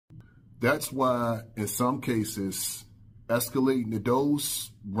That's why in some cases, escalating the dose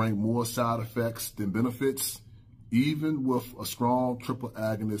bring more side effects than benefits, even with a strong triple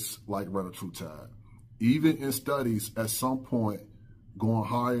agonist like Retatrutide. Even in studies, at some point, going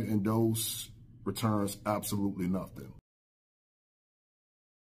higher in dose returns absolutely nothing.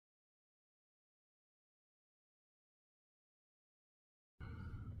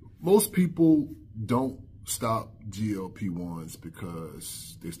 Most people don't stop GLP-1s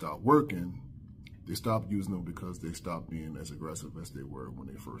because they stop working. They stop using them because they stop being as aggressive as they were when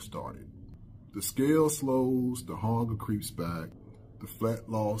they first started. The scale slows, the hunger creeps back, the fat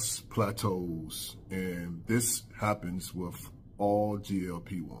loss plateaus, and this happens with all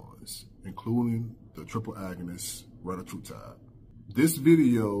GLP-1s, including the triple agonist Retatrutide. This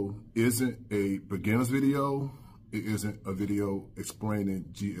video isn't a beginner's video. It isn't a video explaining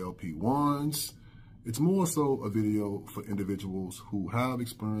GLP-1s. It's more so a video for individuals who have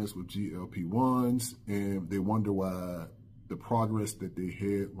experience with GLP-1s and they wonder why the progress that they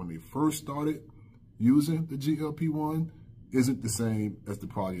had when they first started using the GLP-1 isn't the same as the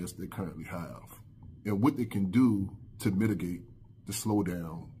progress they currently have, and what they can do to mitigate the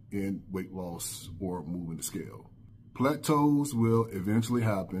slowdown in weight loss or moving the scale. Plateaus will eventually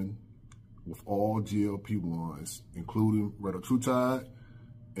happen with all GLP-1s, including Retatrutide.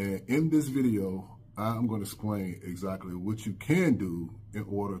 And in this video, I'm going to explain exactly what you can do in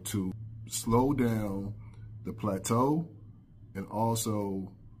order to slow down the plateau and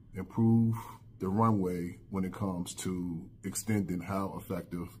also improve the runway when it comes to extending how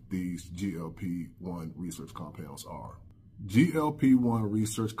effective these GLP-1 research compounds are. GLP-1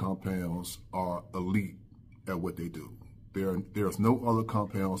 research compounds are elite at what they do. There's no other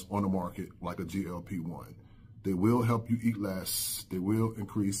compounds on the market like a GLP-1. They will help you eat less. They will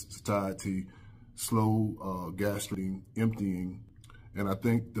increase satiety, slow gastric emptying. And I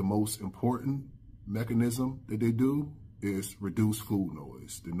think the most important mechanism that they do is reduce food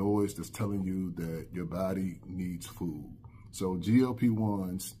noise, the noise that's telling you that your body needs food. So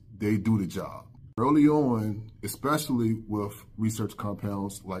GLP-1s, they do the job. Early on, especially with research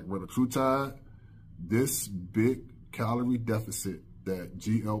compounds like Retatrutide, this big calorie deficit that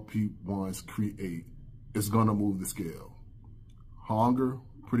GLP-1s create is gonna move the scale. Hunger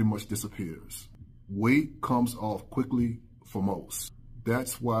pretty much disappears. Weight comes off quickly for most.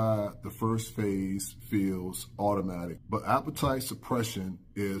 That's why the first phase feels automatic. But appetite suppression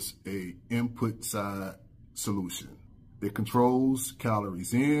is an input side solution. It controls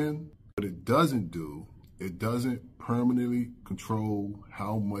calories in. What it doesn't do, it doesn't permanently control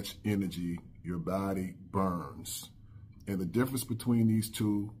how much energy your body burns. And the difference between these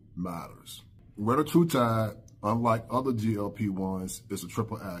two matters. Retatrutide, unlike other GLP-1s, is a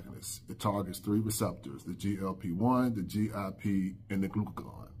triple agonist. It targets 3 receptors, the GLP-1, the GIP, and the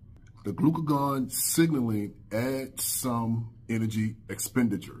glucagon. The glucagon signaling adds some energy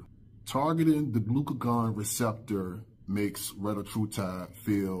expenditure. Targeting the glucagon receptor makes Retatrutide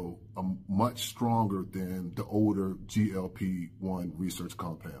feel much stronger than the older GLP-1 research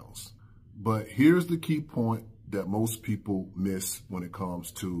compounds. But here's the key point that most people miss when it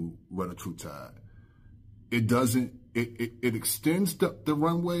comes to Retatrutide. It extends the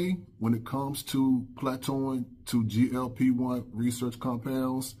runway when it comes to plateauing to GLP-1 research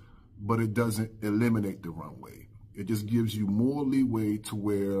compounds, but it doesn't eliminate the runway. It just gives you more leeway to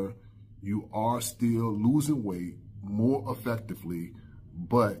where you are still losing weight more effectively,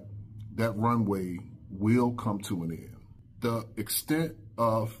 but that runway will come to an end. The extent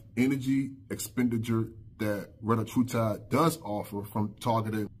of energy expenditure that Retatrutide does offer from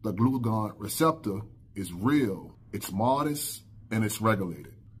targeting the glucagon receptor is real, it's modest, and it's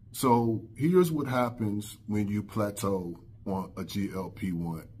regulated. So here's what happens when you plateau on a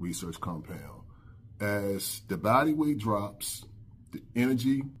GLP-1 research compound. As the body weight drops, the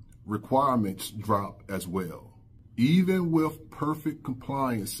energy requirements drop as well. Even with perfect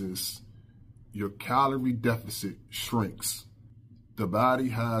compliances, your calorie deficit shrinks. The body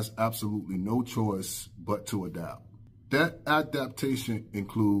has absolutely no choice but to adapt. That adaptation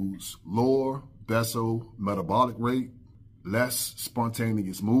includes lower basal metabolic rate, less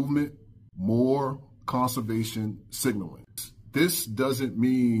spontaneous movement, more conservation signaling. This doesn't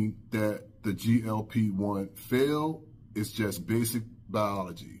mean that the GLP-1 failed, it's just basic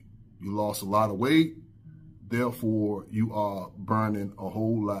biology. You lost a lot of weight, therefore you are burning a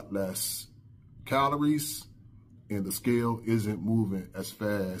whole lot less calories, and the scale isn't moving as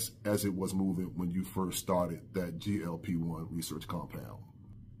fast as it was moving when you first started that GLP-1 research compound.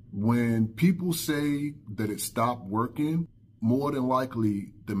 When people say that it stopped working, more than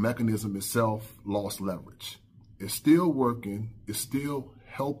likely the mechanism itself lost leverage. It's still working, it's still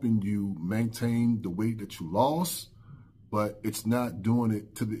helping you maintain the weight that you lost, but it's not doing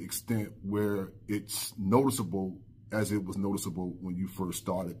it to the extent where it's noticeable as it was noticeable when you first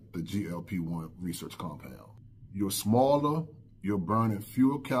started the GLP-1 research compound. You're smaller, you're burning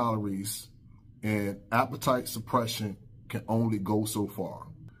fewer calories, and appetite suppression can only go so far.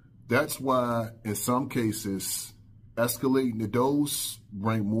 That's why, in some cases, escalating the dose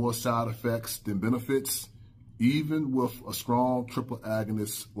bring more side effects than benefits, even with a strong triple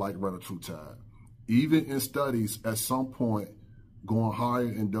agonist like Retatrutide. Even in studies, at some point, going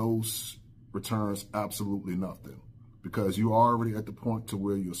higher in dose returns absolutely nothing, because you're already at the point to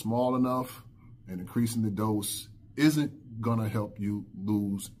where you're small enough, and increasing the dose isn't gonna help you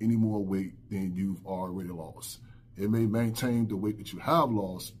lose any more weight than you've already lost. It may maintain the weight that you have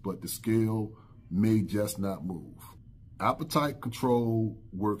lost, but the scale may just not move. Appetite control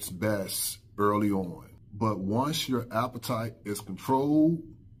works best early on, but once your appetite is controlled,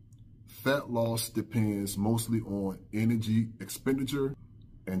 fat loss depends mostly on energy expenditure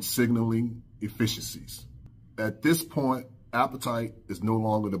and signaling efficiencies. At this point, appetite is no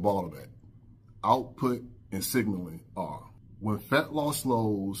longer the bottleneck. Output and signaling are. When fat loss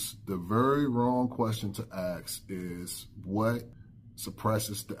slows, the very wrong question to ask is what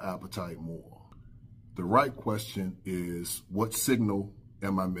suppresses the appetite more? The right question is, what signal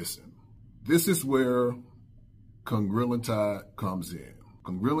am I missing? This is where Cagrilintide comes in.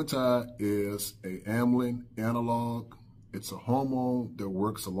 Cagrilintide is an Amylin analog. It's a hormone that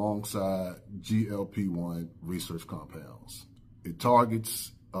works alongside GLP-1 research compounds. It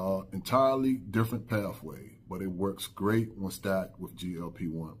targets an entirely different pathway, but it works great when stacked with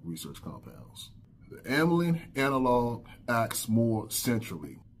GLP-1 research compounds. The Amylin analog acts more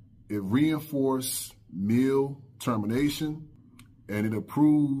centrally. It reinforces meal termination, and it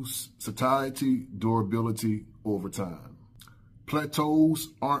improves satiety durability over time. Plateaus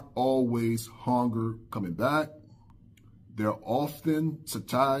aren't always hunger coming back. They're often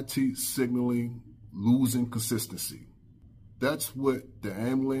satiety signaling losing consistency. That's what the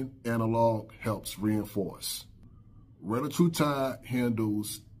Amylin analog helps reinforce. Retatrutide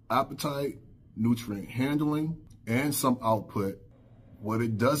handles appetite, nutrient handling, and some output. What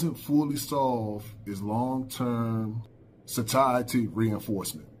it doesn't fully solve is long-term satiety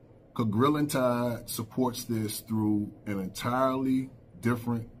reinforcement. Cagrilintide supports this through an entirely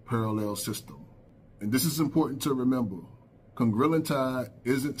different parallel system. And this is important to remember. Cagrilintide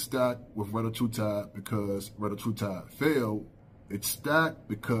isn't stacked with Retatrutide because Retatrutide failed. It's stacked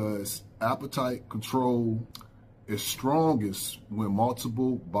because appetite control is strongest when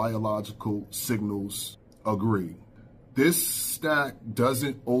multiple biological signals agree. This stack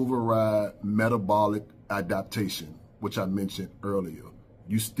doesn't override metabolic adaptation, which I mentioned earlier.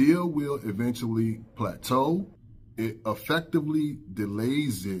 You still will eventually plateau. It effectively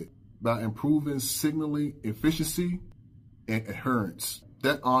delays it by improving signaling efficiency and adherence.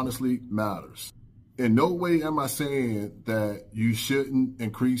 That honestly matters. In no way am I saying that you shouldn't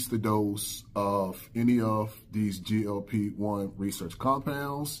increase the dose of any of these GLP-1 research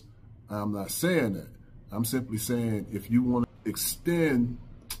compounds. I'm not saying that. I'm simply saying if you want to extend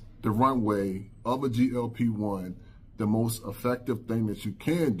the runway of a GLP-1, the most effective thing that you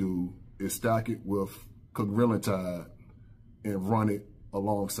can do is stack it with Cagrilintide and run it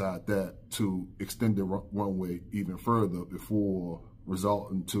alongside that to extend the runway even further before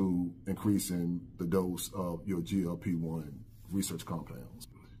resulting to increasing the dose of your GLP-1 research compounds.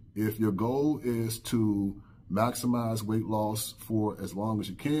 If your goal is to maximize weight loss for as long as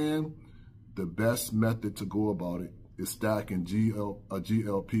you can, the best method to go about it is stacking a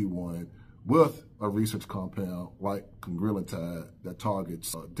GLP-1 with a research compound like Cagrilintide that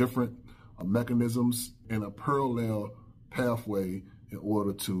targets different mechanisms in a parallel pathway in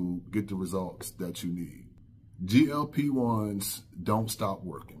order to get the results that you need. GLP-1s don't stop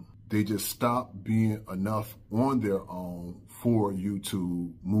working. They just stop being enough on their own for you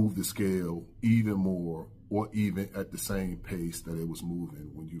to move the scale even more or even at the same pace that it was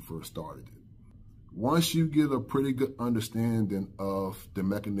moving when you first started it. Once you get a pretty good understanding of the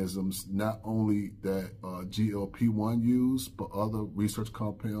mechanisms, not only that GLP-1 use, but other research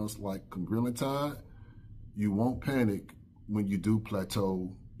compounds like Cagrilintide, you won't panic when you do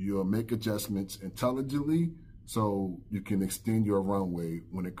plateau. You'll make adjustments intelligently so you can extend your runway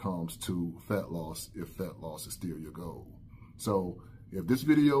when it comes to fat loss, if fat loss is still your goal. So if this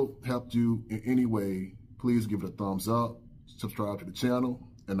video helped you in any way, please give it a thumbs up, subscribe to the channel,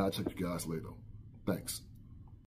 and I'll check you guys later. Thanks.